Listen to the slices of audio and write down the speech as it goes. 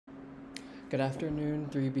Good afternoon,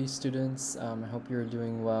 3B students. I hope you're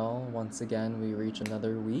doing well. Once again, we reach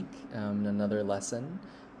another week and another lesson.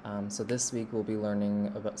 So this week we'll be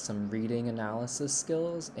learning about some reading analysis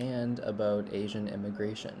skills and about Asian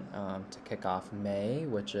immigration to kick off May,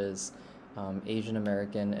 which is Asian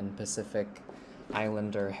American and Pacific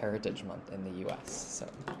Islander Heritage Month in the US. So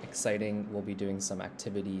exciting. We'll be doing some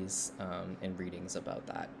activities and readings about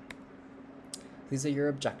that. These are your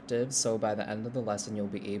objectives, so by the end of the lesson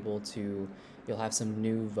you'll have some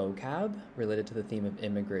new vocab related to the theme of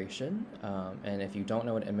immigration, and if you don't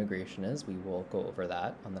know what immigration is, we will go over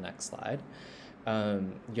that on the next slide.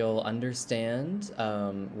 You'll understand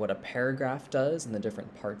what a paragraph does and the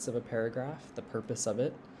different parts of a paragraph, the purpose of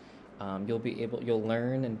it. You'll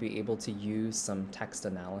learn and be able to use some text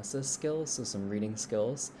analysis skills, so some reading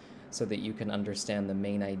skills, so that you can understand the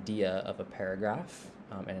main idea of a paragraph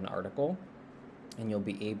in an article. And you'll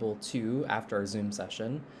be able to, after our Zoom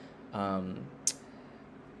session,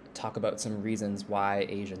 talk about some reasons why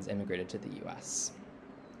Asians immigrated to the US.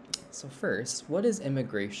 So first, what is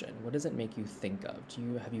immigration? What does it make you think of?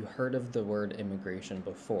 Have you heard of the word immigration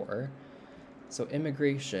before? So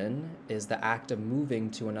immigration is the act of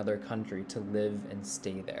moving to another country to live and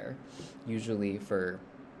stay there, usually for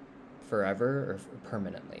forever or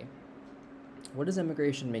permanently. What does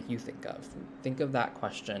immigration make you think of? Think of that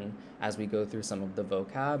question as we go through some of the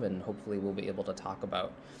vocab, and hopefully we'll be able to talk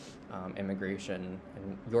about immigration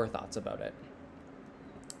and your thoughts about it.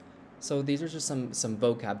 So these are just some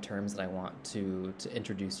vocab terms that I want to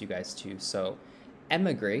introduce you guys to. So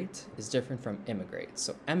emigrate is different from immigrate.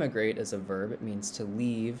 So emigrate is a verb. It means to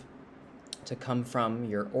leave, to come from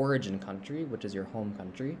your origin country, which is your home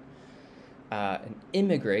country. And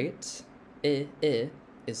immigrate,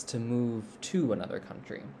 is to move to another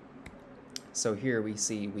country. So here we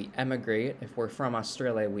emigrate. If we're from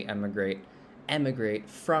Australia, we emigrate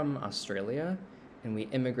from Australia, and we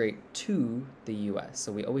immigrate to the US.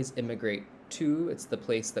 So we always immigrate to, it's the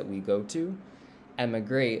place that we go to.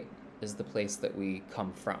 Emigrate is the place that we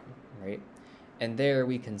come from, right? And there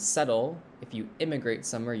we can settle. If you immigrate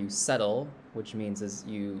somewhere, you settle, which means is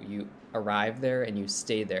you arrive there and you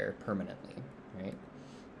stay there permanently, right?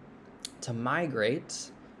 To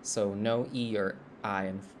migrate, so no E or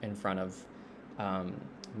I in front of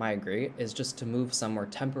migrate, is just to move somewhere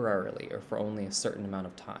temporarily or for only a certain amount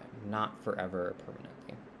of time, not forever or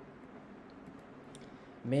permanently.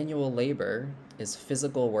 Manual labor is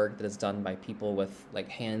physical work that is done by people with like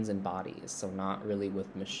hands and bodies, so not really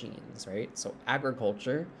with machines, right? So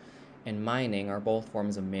agriculture and mining are both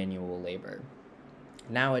forms of manual labor.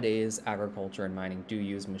 Nowadays, agriculture and mining do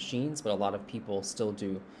use machines, but a lot of people still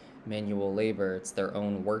do manual labor. It's their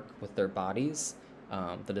own work with their bodies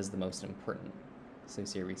that is the most important. So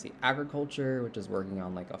here we see agriculture, which is working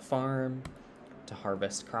on like a farm to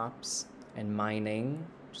harvest crops, and mining,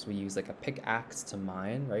 which we use like a pickaxe to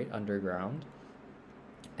mine, right, underground.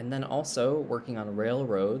 And then also working on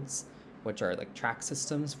railroads, which are like track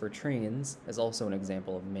systems for trains, is also an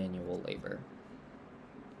example of manual labor.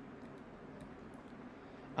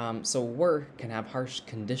 So work can have harsh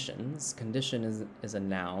conditions. Condition is a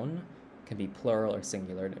noun, can be plural or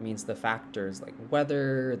singular. It means the factors like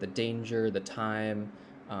weather, the danger, the time,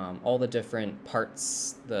 all the different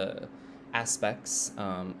parts, the aspects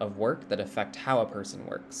of work that affect how a person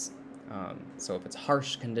works. So if it's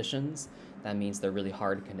harsh conditions, that means they're really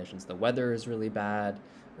hard conditions. The weather is really bad,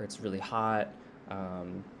 or it's really hot.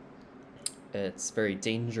 It's very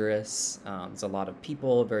dangerous. There's a lot of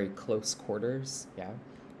people, very close quarters, yeah.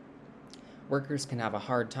 Workers can have a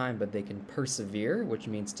hard time, but they can persevere, which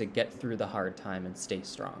means to get through the hard time and stay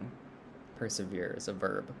strong. Persevere is a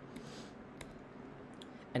verb.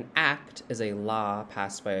 An act is a law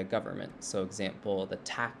passed by a government. So example, the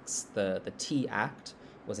Tea Act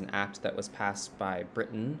was an act that was passed by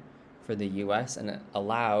Britain for the US, and it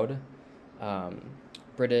allowed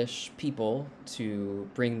British people to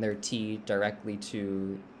bring their tea directly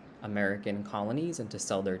to American colonies and to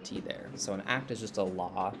sell their tea there. So an act is just a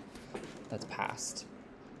law that's passed.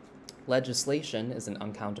 Legislation is an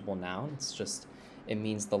uncountable noun. It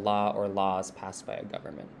means the law or laws passed by a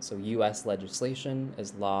government. So US legislation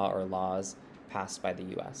is law or laws passed by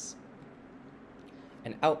the US.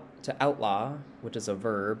 And to outlaw, which is a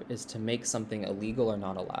verb, is to make something illegal or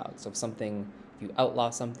not allowed. So if you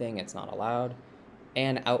outlaw something, it's not allowed.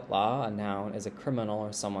 And outlaw, a noun, is a criminal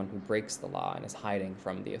or someone who breaks the law and is hiding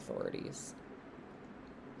from the authorities.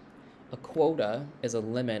 A quota is a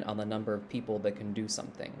limit on the number of people that can do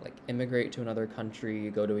something, like immigrate to another country,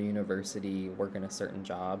 go to a university, work in a certain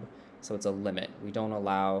job. So it's a limit. We don't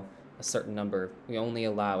allow we only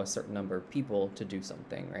allow a certain number of people to do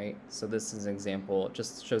something, right? So this is an example, it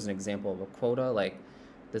just shows an example of a quota. Like,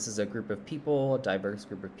 this is a group of people, a diverse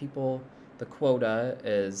group of people. The quota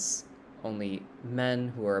is only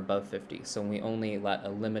men who are above 50, so we only let a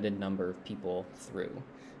limited number of people through,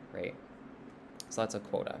 right? So that's a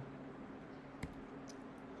quota.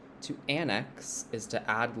 To annex is to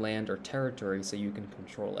add land or territory so you can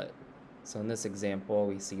control it. So in this example,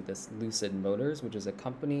 we see this Lucid Motors, which is a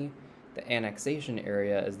company. The annexation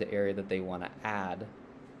area is the area that they want to add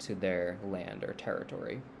to their land or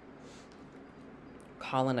territory.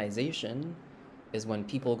 Colonization is when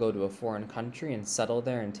people go to a foreign country and settle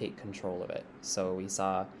there and take control of it. So we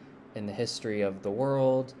saw in the history of the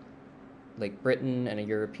world, like Britain and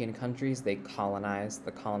European countries, they colonized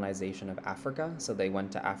the colonization of Africa. So they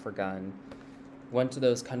went to Africa and went to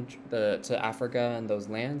those to Africa and those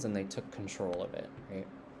lands, and they took control of it, right?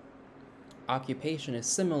 Occupation is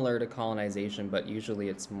similar to colonization, but usually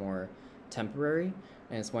it's more temporary,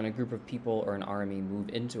 and it's when a group of people or an army move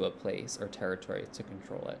into a place or territory to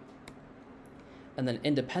control it. And then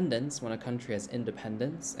independence, when a country has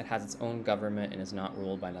independence, it has its own government and is not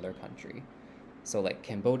ruled by another country. So like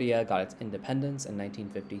Cambodia got its independence in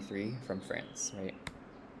 1953 from France, right?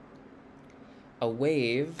 A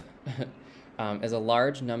wave is a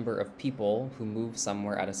large number of people who move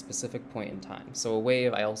somewhere at a specific point in time. So a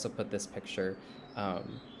wave, I also put this picture of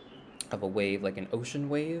a wave, like an ocean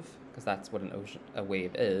wave, because that's what a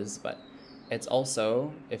wave is. But it's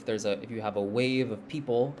also, if you have a wave of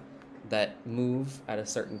people that move at a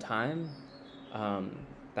certain time,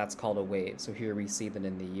 that's called a wave. So here we see that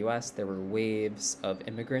in the US, there were waves of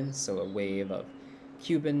immigrants. So a wave of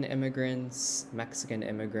Cuban immigrants, Mexican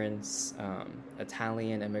immigrants,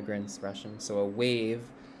 Italian immigrants, Russian. So a wave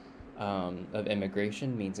of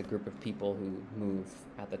immigration means a group of people who move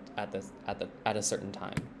at a certain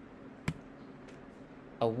time.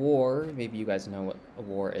 A war, maybe you guys know what a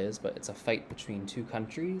war is, but it's a fight between two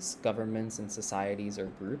countries, governments and societies or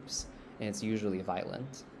groups, and it's usually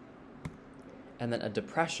violent. And then a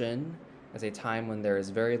depression is a time when there is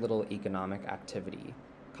very little economic activity,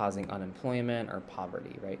 causing unemployment or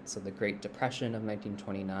poverty, right? So the Great Depression of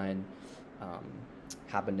 1929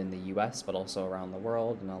 happened in the US, but also around the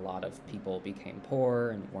world, and a lot of people became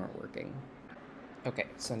poor and weren't working. Okay,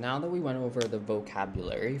 so now that we went over the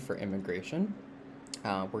vocabulary for immigration,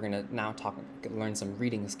 we're going to now learn some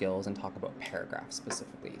reading skills and talk about paragraphs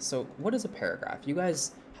specifically. So what is a paragraph? You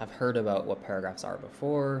guys have heard about what paragraphs are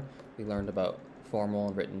before. We learned about formal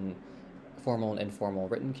and informal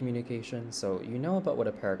written communication. So you know about what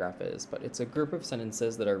a paragraph is, but it's a group of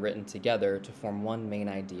sentences that are written together to form one main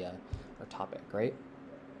idea or topic, right?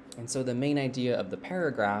 And so the main idea of the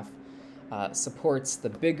paragraph supports the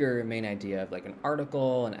bigger main idea of like an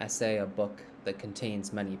article, an essay, a book that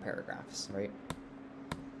contains many paragraphs, right?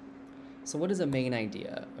 So what is a main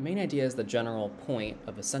idea? A main idea is the general point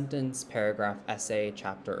of a sentence, paragraph, essay,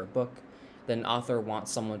 chapter, or book that an author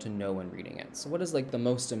wants someone to know when reading it. So what is like the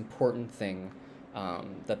most important thing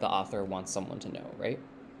that the author wants someone to know, right?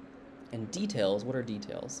 And details, what are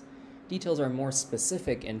details? Details are more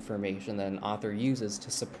specific information that an author uses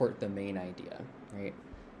to support the main idea, right?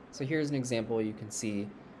 So here's an example you can see.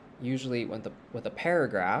 Usually with a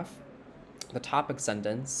paragraph, the topic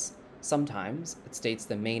sentence, sometimes it states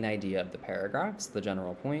the main idea of the paragraphs, the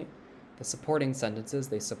general point. The supporting sentences,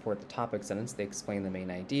 they support the topic sentence, they explain the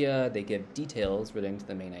main idea, they give details relating to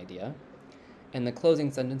the main idea. And the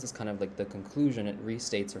closing sentence is kind of like the conclusion, it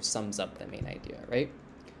restates or sums up the main idea, right?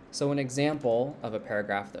 So an example of a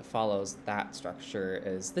paragraph that follows that structure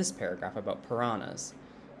is this paragraph about piranhas.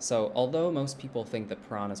 So although most people think that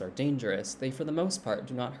piranhas are dangerous, they for the most part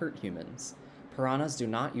do not hurt humans. Piranhas do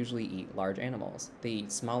not usually eat large animals. They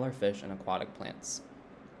eat smaller fish and aquatic plants.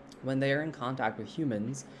 When they are in contact with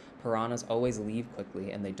humans, piranhas always leave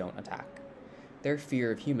quickly and they don't attack. Their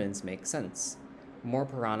fear of humans makes sense. More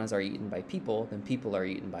piranhas are eaten by people than people are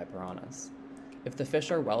eaten by piranhas. If the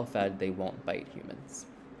fish are well fed, they won't bite humans.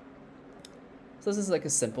 So this is like a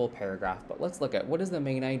simple paragraph, but let's look at what is the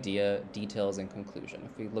main idea, details, and conclusion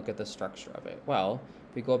if we look at the structure of it. Well,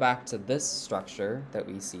 if we go back to this structure that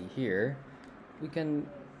we see here, we can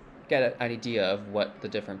get an idea of what the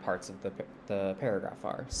different parts of the paragraph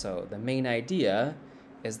are. So the main idea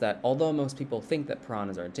is that although most people think that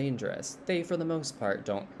piranhas are dangerous, they for the most part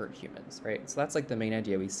don't hurt humans, right? So that's like the main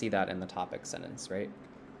idea. We see that in the topic sentence, right?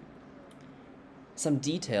 Some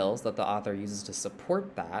details that the author uses to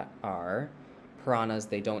support that are piranhas,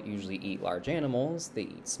 they don't usually eat large animals, they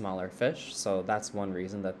eat smaller fish, so that's one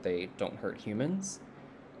reason that they don't hurt humans.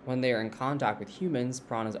 When they are in contact with humans,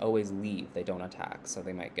 piranhas always leave, they don't attack, so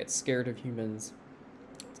they might get scared of humans.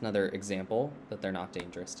 another example that they're not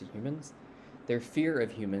dangerous to humans. Their fear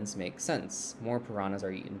of humans makes sense. More piranhas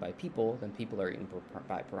are eaten by people than people are eaten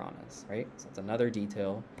by piranhas, right? So it's another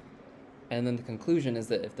detail. And then the conclusion is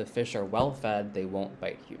that if the fish are well fed, they won't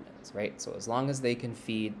bite humans, right? So as long as they can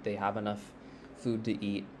feed, they have enough food to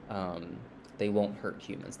eat, they won't hurt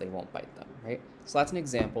humans, they won't bite them, right? So that's an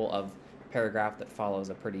example of a paragraph that follows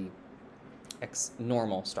a pretty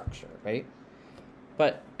normal structure, right?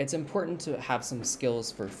 But it's important to have some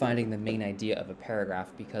skills for finding the main idea of a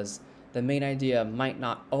paragraph, because the main idea might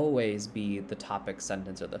not always be the topic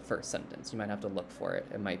sentence or the first sentence. You might have to look for it.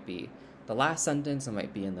 It might be the last sentence, it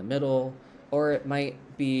might be in the middle, or it might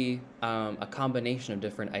be a combination of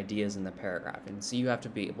different ideas in the paragraph. And so you have to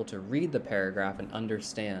be able to read the paragraph and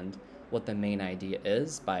understand what the main idea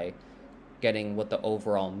is by getting what the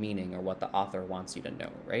overall meaning or what the author wants you to know,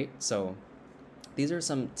 right? So these are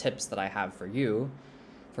some tips that I have for you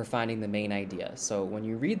for finding the main idea. So when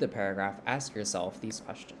you read the paragraph, ask yourself these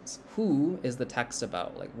questions. Who is the text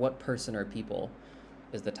about? Like, what person or people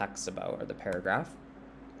is the text about, or the paragraph?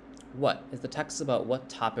 What is the text about? What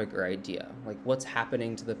topic or idea? Like, what's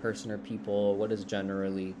happening to the person or people? What is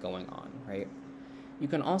generally going on, right? You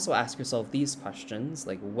can also ask yourself these questions,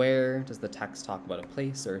 like, where does the text talk about a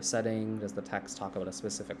place or a setting? Does the text talk about a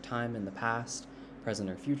specific time in the past, present,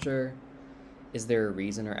 or future? Is there a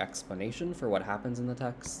reason or explanation for what happens in the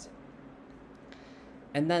text?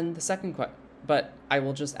 And then the second question, but I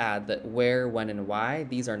will just add that where, when, and why,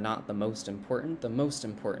 these are not the most important. The most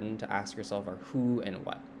important to ask yourself are who and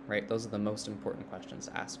what, right? Those are the most important questions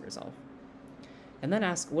to ask yourself. And then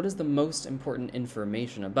ask, what is the most important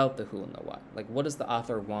information about the who and the what? Like, what does the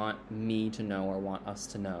author want me to know or want us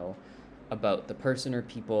to know about the person or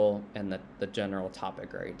people and the general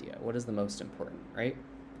topic or idea? What is the most important, right?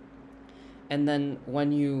 And then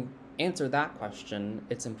when you answer that question,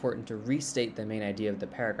 it's important to restate the main idea of the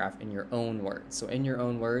paragraph in your own words. So in your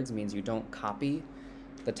own words means you don't copy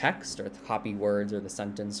the text or copy words or the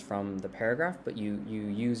sentence from the paragraph, but you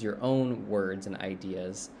use your own words and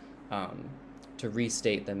ideas to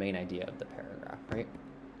restate the main idea of the paragraph, right?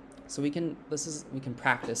 So we can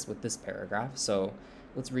practice with this paragraph. So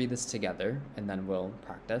let's read this together and then we'll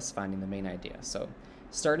practice finding the main idea. So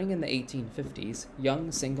starting in the 1850s,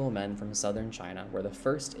 young single men from southern China were the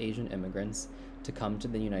first Asian immigrants to come to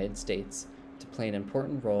the United States to play an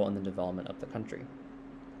important role in the development of the country.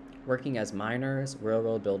 Working as miners,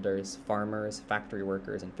 railroad builders, farmers, factory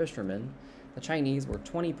workers, and fishermen, the Chinese were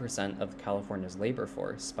 20% of California's labor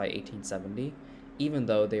force by 1870, even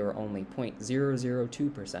though they were only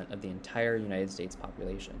 0.002% of the entire United States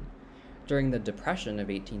population. During the Depression of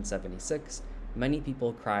 1876, many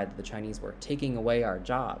people cried that the Chinese were taking away our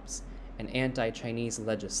jobs, and anti-Chinese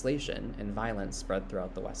legislation and violence spread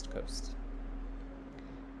throughout the West Coast.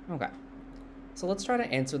 Okay, so let's try to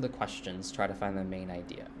answer the questions, try to find the main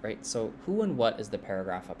idea, right? So who and what is the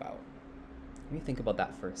paragraph about? Let me think about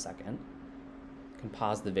that for a second. You can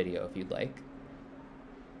pause the video if you'd like.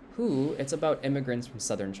 Who, it's about immigrants from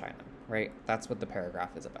southern China, right? That's what the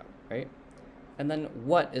paragraph is about, right? And then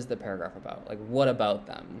what is the paragraph about? Like, what about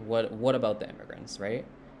them? What about the immigrants, right?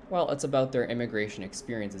 Well, it's about their immigration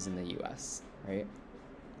experiences in the US, right?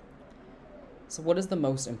 So what is the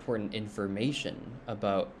most important information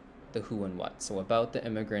about the who and what? So about the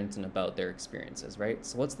immigrants and about their experiences, right?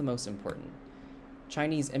 So what's the most important?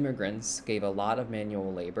 Chinese immigrants gave a lot of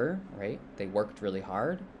manual labor, right? They worked really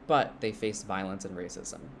hard, but they faced violence and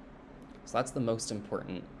racism. So that's the most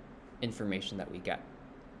important information that we get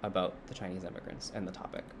about the Chinese immigrants and the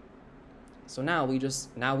topic. So now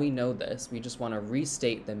we know this. We just want to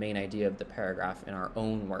restate the main idea of the paragraph in our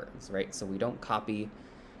own words, right? So we don't copy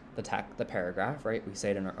the paragraph, right? We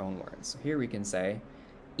say it in our own words. So here we can say,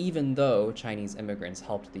 even though Chinese immigrants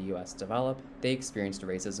helped the US develop, they experienced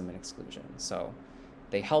racism and exclusion. So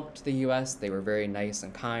they helped the US, they were very nice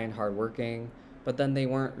and kind, hardworking, but then they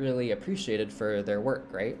weren't really appreciated for their work,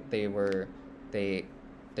 right? They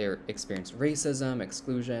experienced racism,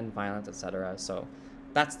 exclusion, violence, etc. So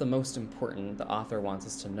that's the most important. The author wants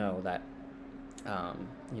us to know that,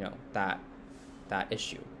 that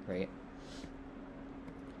issue, right?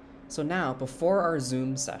 So now, before our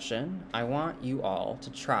Zoom session, I want you to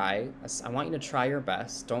try your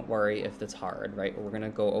best. Don't worry if it's hard, right? We're gonna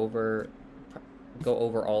go over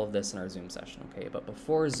all of this in our Zoom session, okay? But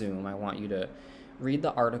before Zoom, I want you to read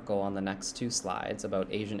the article on the next 2 slides about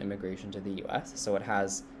Asian immigration to the US. So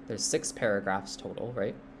there's 6 paragraphs total,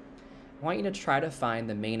 right? I want you to try to find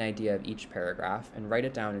the main idea of each paragraph and write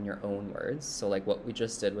it down in your own words. So like what we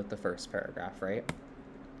just did with the first paragraph, right?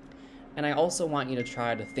 And I also want you to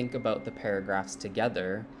try to think about the paragraphs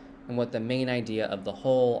together and what the main idea of the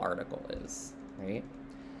whole article is, right?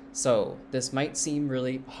 So this might seem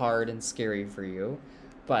really hard and scary for you,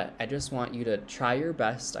 but I just want you to try your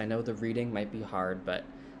best. I know the reading might be hard, but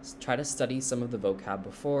try to study some of the vocab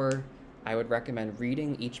before. I would recommend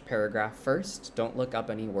reading each paragraph first. Don't look up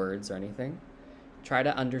any words or anything. Try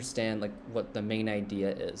to understand like what the main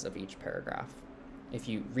idea is of each paragraph. If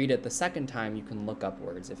you read it the second time, you can look up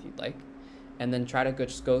words if you'd like. And then try to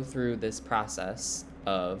just go through this process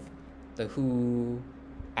of the who,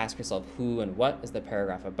 ask yourself who and what is the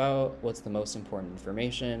paragraph about, what's the most important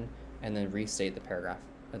information, and then restate the paragraph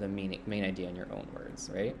or the main idea in your own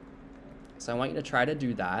words, right? So I want you to try to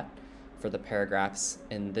do that for the paragraphs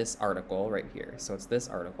in this article right here. So it's this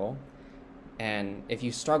article. And if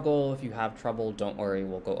you struggle, if you have trouble, don't worry,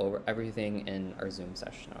 we'll go over everything in our Zoom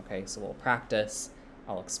session, okay? So we'll practice,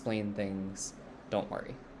 I'll explain things, don't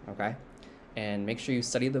worry, okay? And make sure you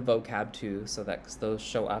study the vocab too, so that those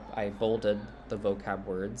show up. I bolded the vocab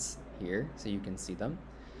words here so you can see them.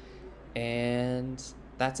 And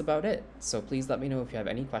that's about it. So please let me know if you have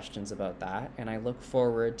any questions about that. And I look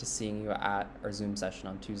forward to seeing you at our Zoom session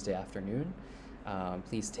on Tuesday afternoon.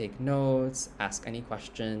 Please take notes, ask any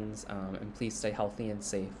questions, and please stay healthy and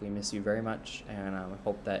safe. We miss you very much, and I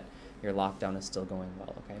hope that your lockdown is still going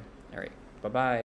well, okay? All right, bye-bye.